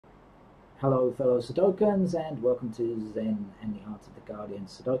Hello fellow Sudokans and welcome to Zen and the Art of the Guardian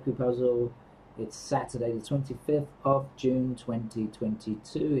Sudoku puzzle. It's Saturday the 25th of June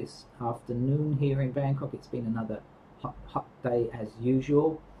 2022. It's afternoon here in Bangkok. It's been another hot day as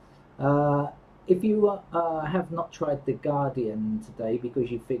usual. If you have not tried the Guardian today because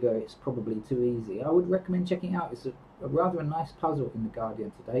you figure it's probably too easy, I would recommend checking out. It's a rather nice puzzle in the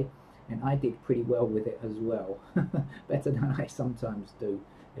Guardian today, and I did pretty well with it as well. Better than I sometimes do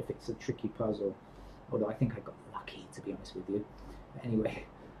if it's a tricky puzzle, although I think I got lucky, to be honest with you. But anyway,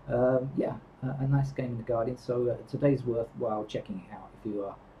 yeah, a nice game in the Guardian, so today's worthwhile checking it out. If you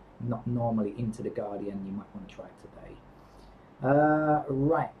are not normally into the Guardian, you might want to try it today.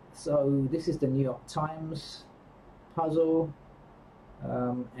 Right, so this is the New York Times puzzle,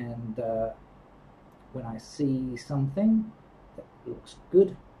 and when I see something that looks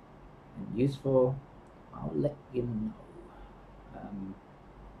good and useful, I'll let you know.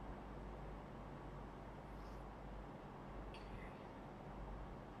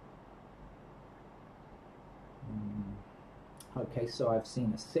 Okay, so I've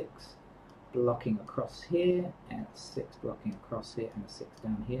seen a 6 blocking across here, and a 6 blocking across here, and a 6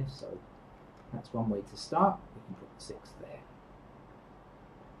 down here, so that's one way to start. We can put the 6 there.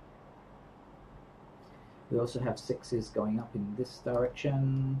 We also have 6s going up in this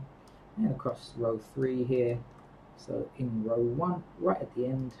direction, and across row 3 here. So in row 1, right at the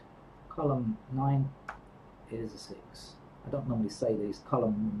end, column 9 is a 6. I don't normally say these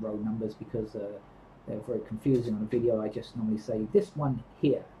column and row numbers because they're very confusing on a video. I just normally say this one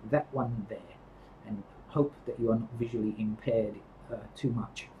here, that one there, and hope that you are not visually impaired too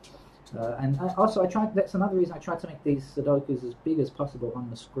much. And also, that's another reason I try to make these Sudokus as big as possible on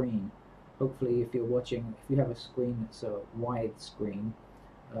the screen. Hopefully, if you're watching, if you have a screen that's a wide screen,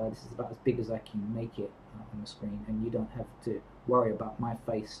 this is about as big as I can make it on the screen, and you don't have to worry about my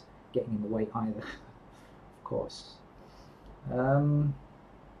face getting in the way either, of course.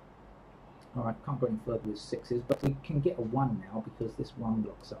 Alright, can't go any further with 6s, but we can get a 1 now because this 1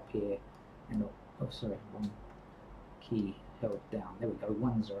 blocks up here, and oh sorry, 1 key held down. There we go,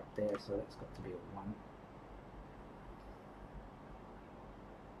 1s are up there, so that's got to be a 1.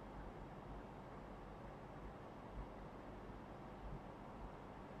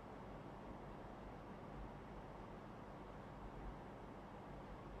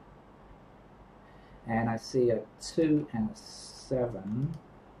 And I see a 2 and a 7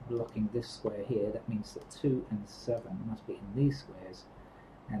 blocking this square here. That means that 2 and 7 must be in these squares,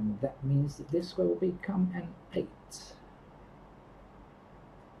 and that means that this square will become an 8.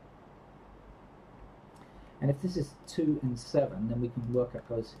 And if this is 2 and 7, then we can work out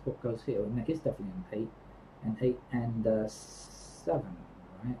what goes here, and that is definitely an 8 and 7,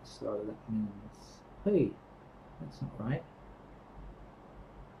 right? So that means, hey, that's not right.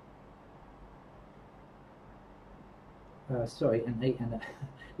 Sorry, an 8 and a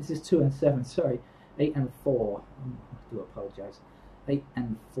this is 2 and 7, sorry, 8 and 4, I do apologise, 8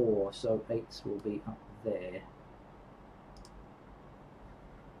 and 4, so 8s will be up there.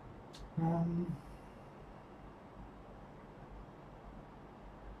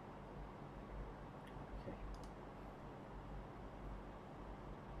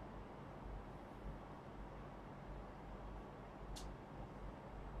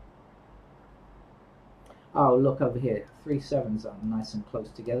 Oh, look over here. 3 7s are nice and close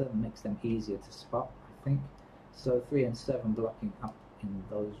together and makes them easier to spot, I think. So 3 and 7 blocking up in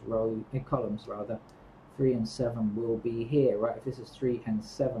those columns rather. 3 and 7 will be here, right? If this is 3 and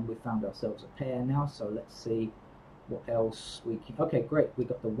 7, we found ourselves a pair now. So let's see what else we can. Okay, great. We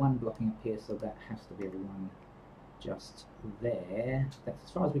got the 1 blocking up here, so that has to be a 1 just there. That's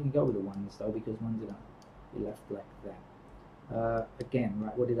as far as we can go with the 1s though, because 1s are going to be left like that. Again,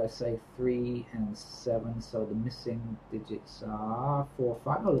 right, what did I say? 3 and 7, so the missing digits are 4,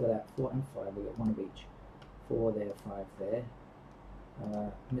 5. Oh, look at that, 4 and 5. We got 1 of each. 4 there, 5 there.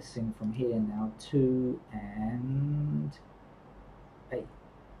 Missing from here now 2 and 8.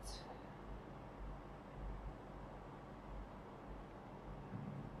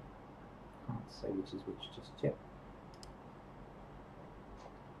 Can't say which is which just yet.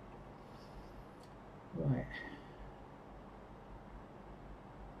 Right.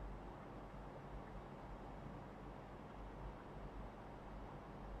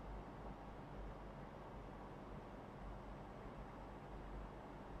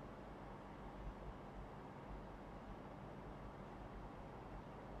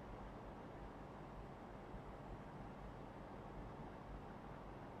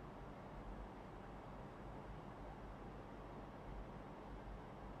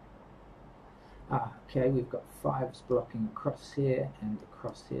 Okay, we've got 5s blocking across here and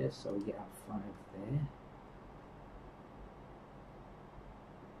across here, so we get our 5 there.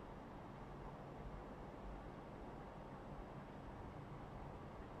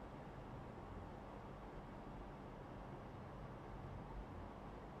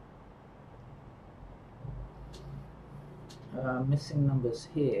 Missing numbers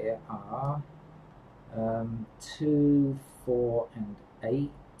here are 2, 4 and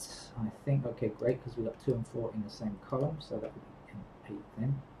 8. I think, okay, great, because we've got 2 and 4 in the same column, so that would be an 8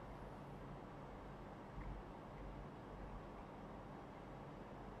 then.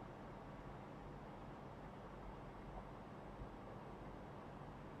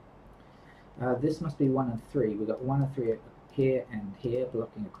 This must be 1 and 3. We've got 1 and 3 here and here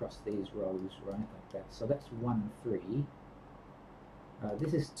blocking across these rows, right, like that. So that's 1 and 3.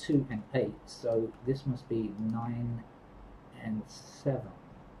 This is 2 and 8, so this must be 9 and 7,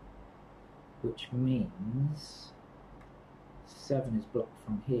 which means 7 is blocked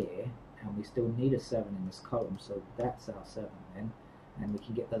from here, and we still need a 7 in this column, so that's our 7 then, and we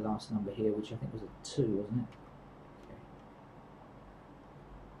can get the last number here, which I think was a 2, wasn't it?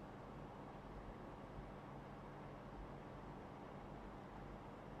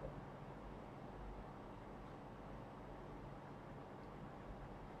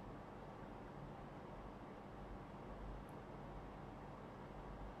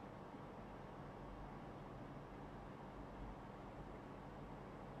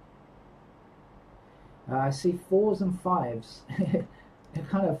 I see 4s and 5s. They're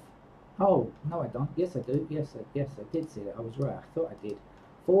kind of. Oh no, I don't. Yes, I do. Yes, I did see that. I was right. I thought I did.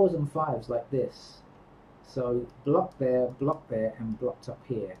 4s and 5s like this. So blocked there, and blocked up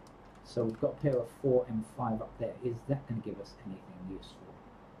here. So we've got a pair of 4 and 5 up there. Is that going to give us anything useful?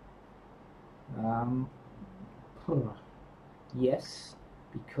 Yes,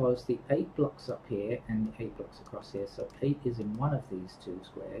 because the 8 blocks up here and the 8 blocks across here. So 8 is in one of these two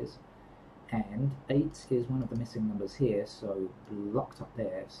squares. And 8 is one of the missing numbers here, so blocked up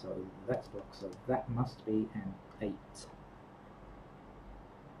there, so that's blocked, so that must be an 8.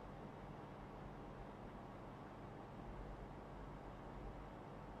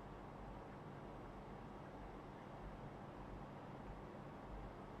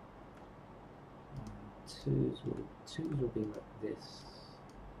 Twos will be like this.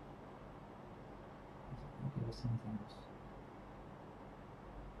 Give us anything else.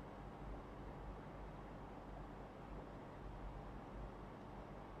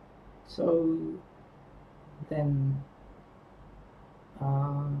 So then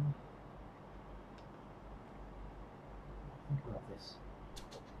think about this.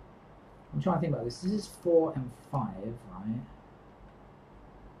 I'm trying to think about this. This is 4 and 5, right?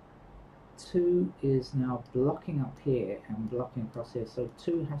 2 is now blocking up here and blocking across here, so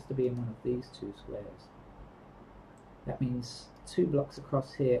 2 has to be in one of these two squares. That means 2 blocks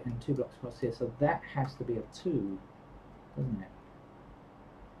across here and 2 blocks across here, so that has to be a 2, doesn't it?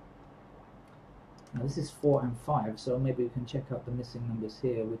 Now this is 4 and 5, so maybe we can check out the missing numbers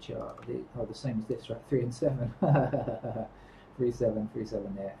here, which are the same as this, right? 3 and 7. 3, 7, 3,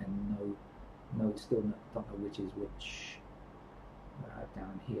 7 there, and no, still don't know which is which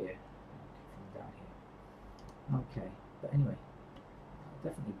down here. From down here. Okay, but anyway,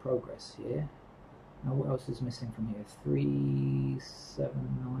 definitely progress here. Now what else is missing from here? 3,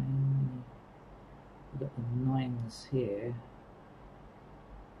 7, 9. We've got the 9s here.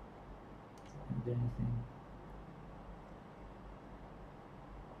 Can't do anything.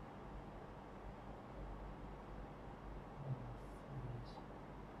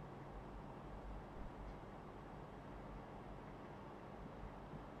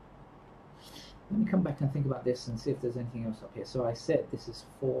 Let me come back and think about this and see if there's anything else up here. So I said this is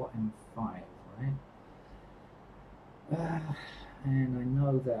 4 and 5, right? And I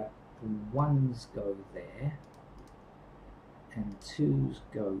know that 1s go there and 2s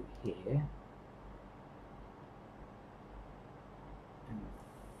go here and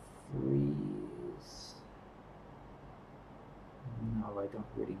 3s, no, I don't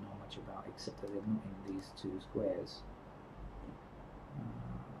really know much about, except that they're not in these two squares.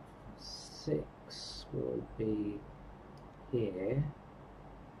 6 will be here.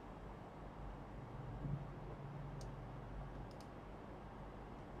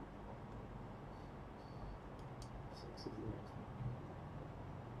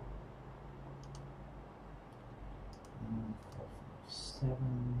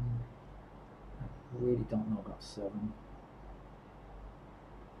 Seven. I really don't know about 7.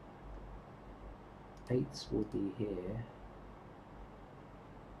 8s will be here.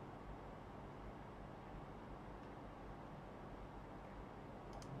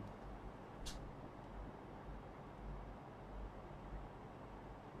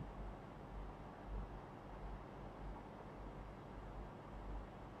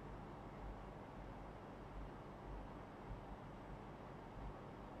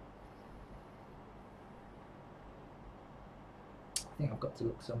 think I've got to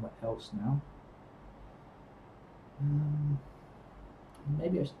look somewhere else now.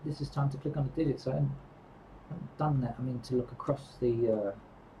 Maybe this is time to click on the digits. I haven't done that. I mean, to look across the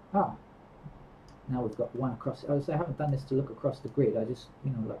now we've got one across. Oh, so I haven't done this to look across the grid. I just,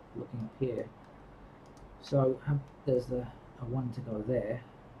 you know, like looking up here. So there's a one to go there.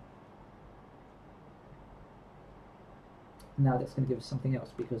 Now that's going to give us something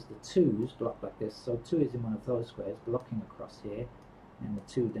else, because the 2's block like this. So 2 is in one of those squares, blocking across here, and the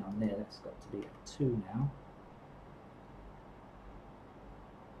 2 down there, that's got to be a 2 now.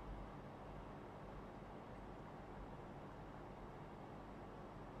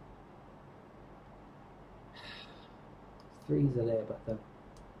 Threes are there, but the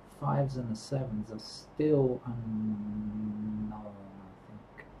 5s and the 7s are still unknown, I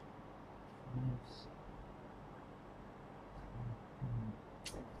think. 5s.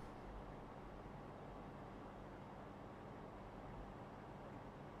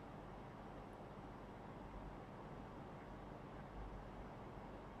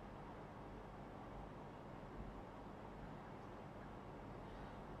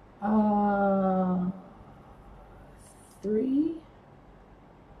 Uh, 3,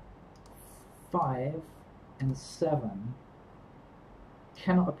 5, and 7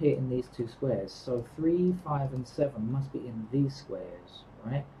 cannot appear in these two squares. So 3, 5, and 7 must be in these squares,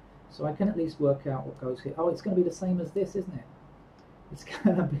 right? So I can at least work out what goes here. Oh, it's going to be the same as this, isn't it? It's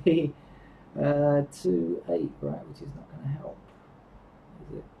going to be 2, 8, right? Which is not going to help,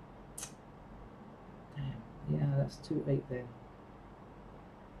 is it? Damn. Yeah, that's 2, 8 there.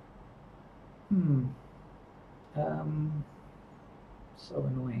 So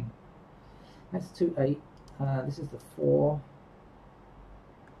annoying. That's 2, 8. This is the 4.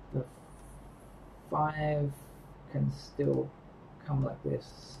 The 5 can still come like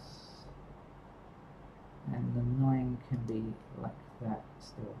this, and the 9 can be like that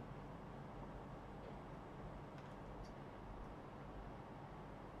still.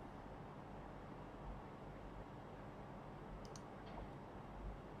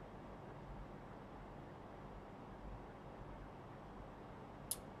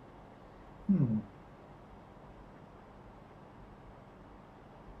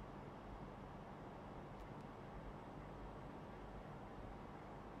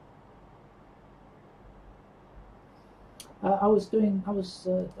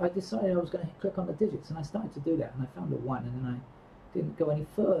 I decided I was going to click on the digits, and I started to do that, and I found a 1, and then I didn't go any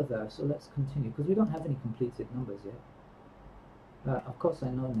further. So let's continue, because we don't have any completed numbers yet. Of course, I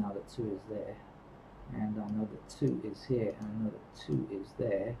know now that 2 is there, and I know that 2 is here, and I know that 2 is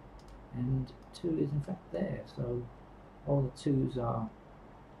there, and 2 is in fact there. So all the 2's are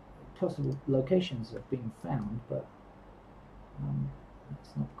possible locations have been found, but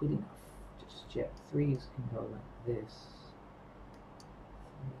that's not good enough just yet. 3's can go like this.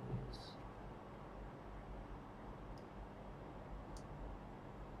 3's.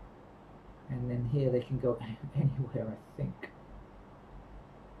 And then here they can go anywhere, I think.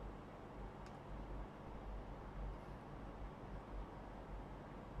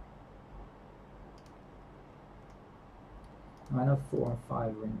 I know 4 and 5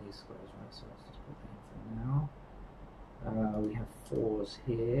 are in these squares, right? So let's just put that in for now. We have 4's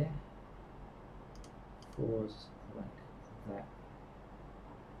here. 4's like that.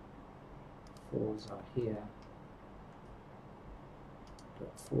 4's are here.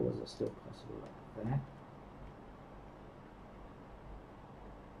 But 4's are still possible like that.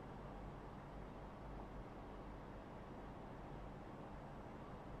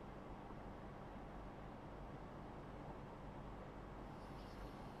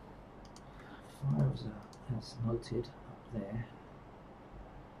 Fives are as noted up there.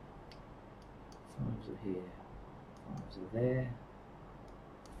 5's are here. 5's are there.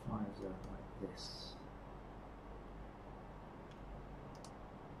 5's are like this.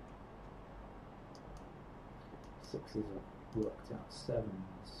 Sixes are worked out. 7's.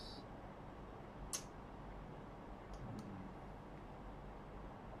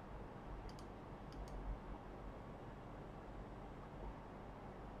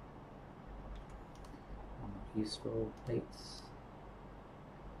 Useful. 8's.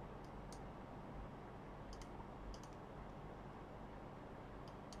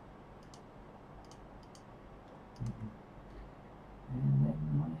 And then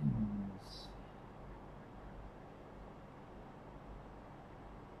 9's.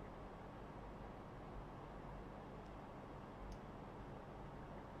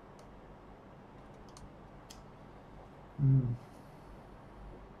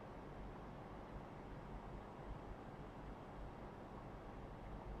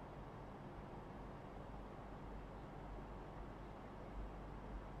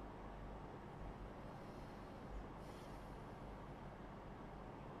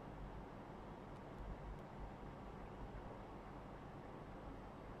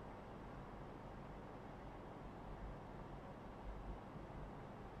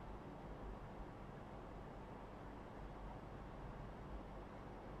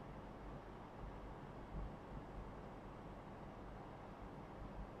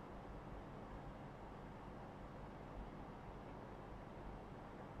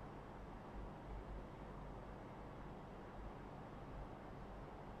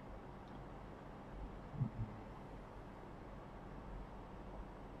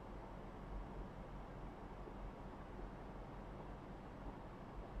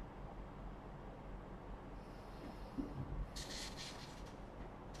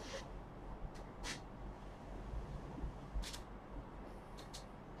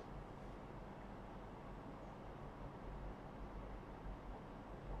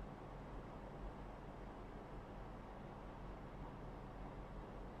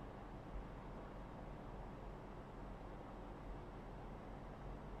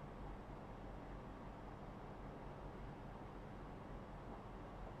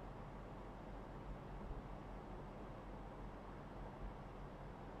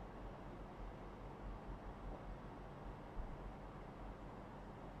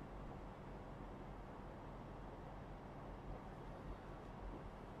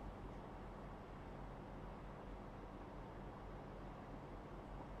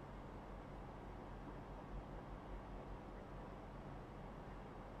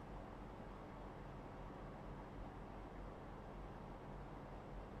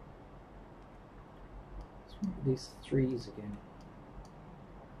 These threes again.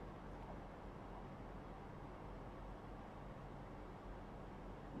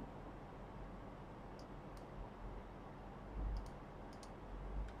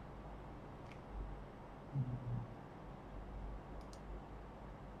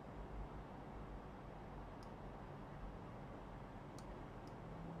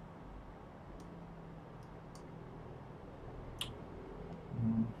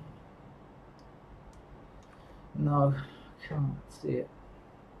 No, can't see it.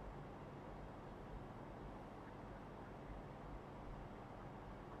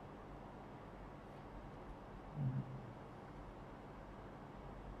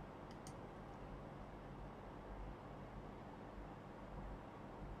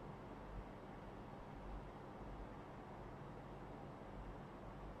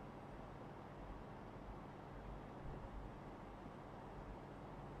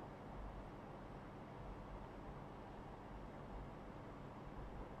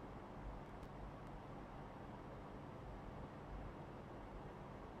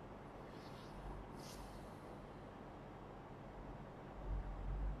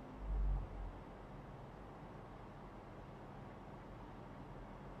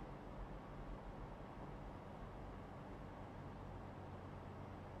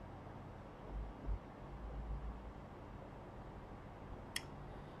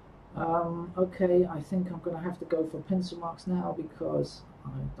 Okay, I think I'm going to have to go for pencil marks now because I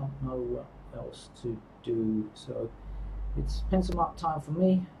don't know what else to do. So it's pencil mark time for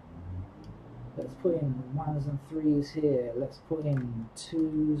me. Let's put in 1s and 3s here. Let's put in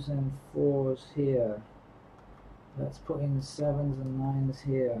 2s and 4s here. Let's put in 7s and 9s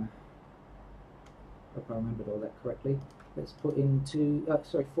here. Hope I remembered all that correctly. Let's put in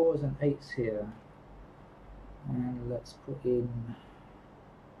 4s and 8s here. And let's put in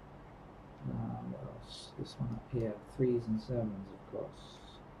what else? This one up here, 3s and 7s, of course.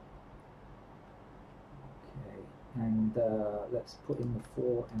 Okay, and let's put in the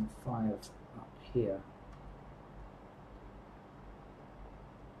 4 and 5 up here.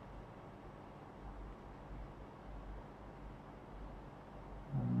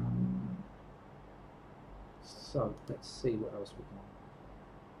 So let's see what else we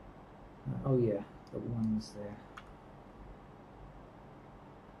got. Oh yeah, the 1s there.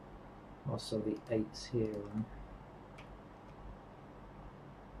 Also the 8s here, right?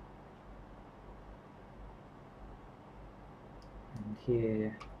 And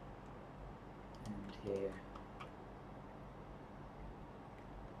here, and here.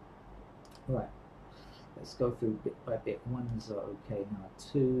 Right, let's go through bit by bit. 1s are okay now.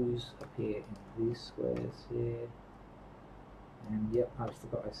 2s appear in these squares here. And yep, I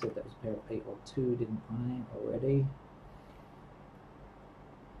forgot I said that was a pair of 8 or 2, didn't I, already?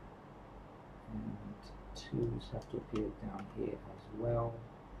 And 2s have to appear down here as well.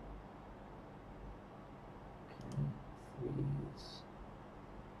 Okay, 3s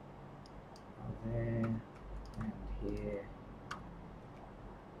are there, and here.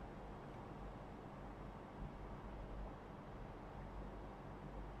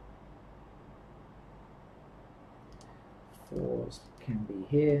 Fours can be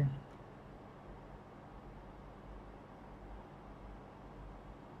here.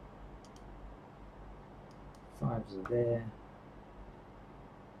 Fives are there.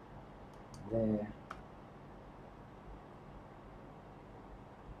 There.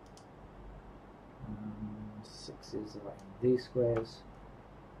 Sixes are in these squares.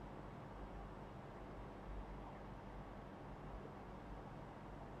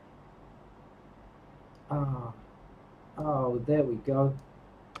 Oh, there we go.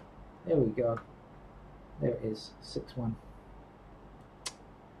 There we go. There it is, 6-1.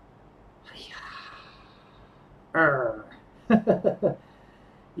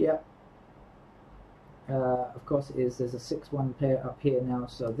 Yep. Of course it is. There's a 6-1 pair up here now,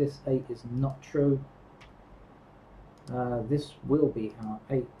 so this 8 is not true. This will be our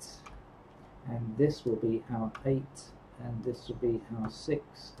 8, and this will be our 8, and this will be our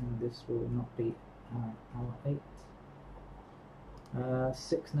 6, and this will not be our 8.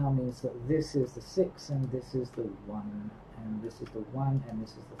 6 now means that this is the 6, and this is the 1, and this is the 1, and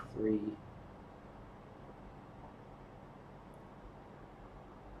this is the 3.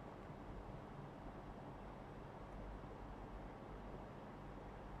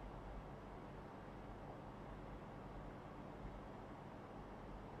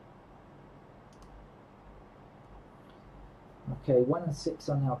 Okay, 1 and 6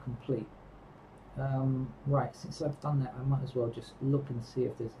 are now complete. Right, since I've done that, I might as well just look and see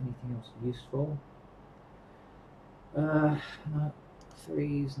if there's anything else useful. No,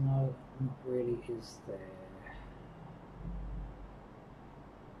 3s, no, not really is there.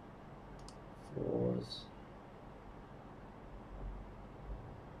 numbers.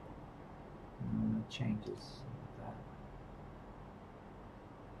 No changes. That.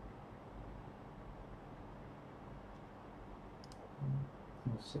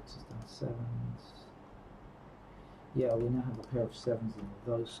 No sixes, down sevens. Yeah, we now have a pair of sevens in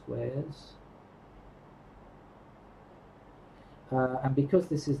those squares. And because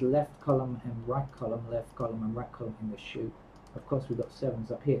this is left column and right column, left column and right column in the chute, of course we've got sevens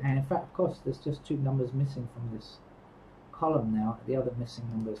up here. And in fact, of course, there's just two numbers missing from this column now. The other missing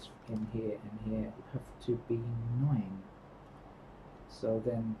numbers in here and here have to be 9. So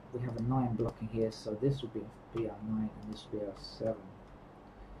then we have a 9 blocking here, so this would be our 9 and this would be our 7.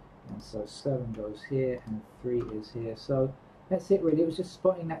 And so 7 goes here and 3 is here. So that's it really. It was just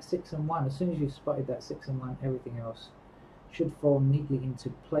spotting that 6 and 1. As soon as you spotted that 6 and 1, everything else should fall neatly into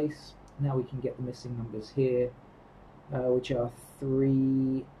place. Now we can get the missing numbers here, which are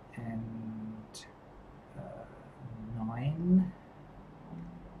 3 and 9.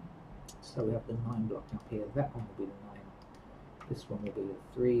 So we have the 9 block up here. That one will be the 9. This one will be the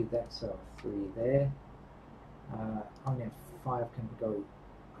 3. That's our 3 there. Only a 5 can go.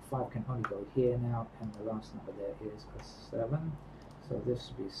 A 5 can only go here now, and the last number there is a 7. So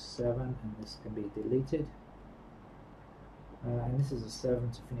this will be 7, and this can be deleted. And this is a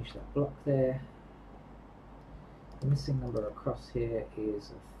 7 to finish that block there. The missing number across here is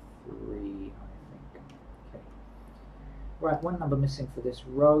a 3, I think. Okay. Right, one number missing for this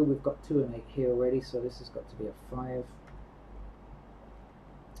row. We've got 2 and 8 here already, so this has got to be a 5.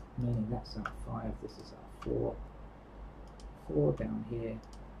 Meaning that's our 5, this is our 4. 4 down here,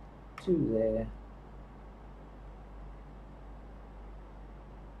 2 there.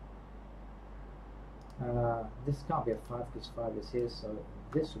 This can't be a 5 because 5 is here, so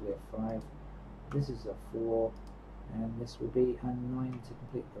this will be a 5. This is a 4, and this will be a 9 to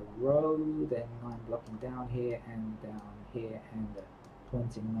complete the row. Then 9 blocking down here, and the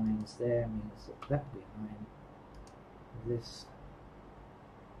 29s there means that would be a 9. This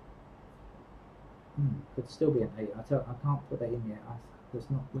could still be an 8. I can't put that in yet. I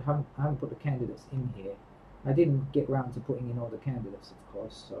haven't put the candidates in here. I didn't get round to putting in all the candidates, of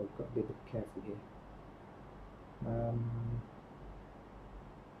course, so I've got to be a bit careful here.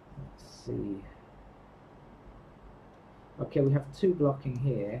 Let's see. Okay, we have 2 blocking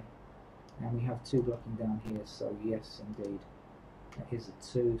here, and we have 2 blocking down here, so yes, indeed. That is a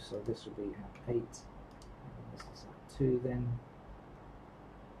 2, so this will be an 8. And this is a 2 then.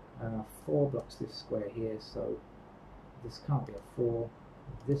 4 blocks this square here, so this can't be a 4.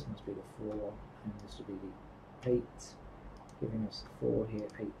 This must be the 4, and this will be the 8, giving us a 4 here,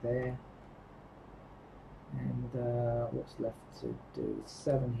 8 there. And what's left to do?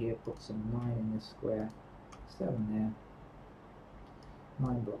 7 here puts a 9 in this square. 7 there.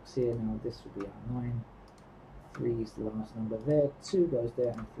 9 blocks here. Now this will be our 9. 3 is the last number there. 2 goes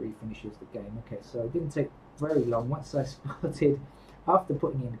there, and 3 finishes the game. Okay, so it didn't take very long. Once I spotted, after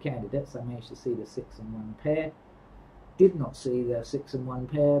putting in the candidates, I managed to see the 6 and 1 pair. Did not see the 6 and 1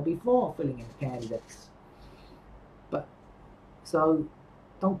 pair before filling in the candidates. But so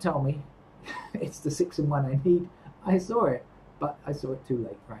don't tell me it's the 6 and 1 I need. I saw it, but I saw it too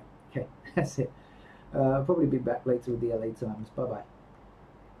late. Right, okay, that's it. I'll probably be back later with the LA Times. Bye bye.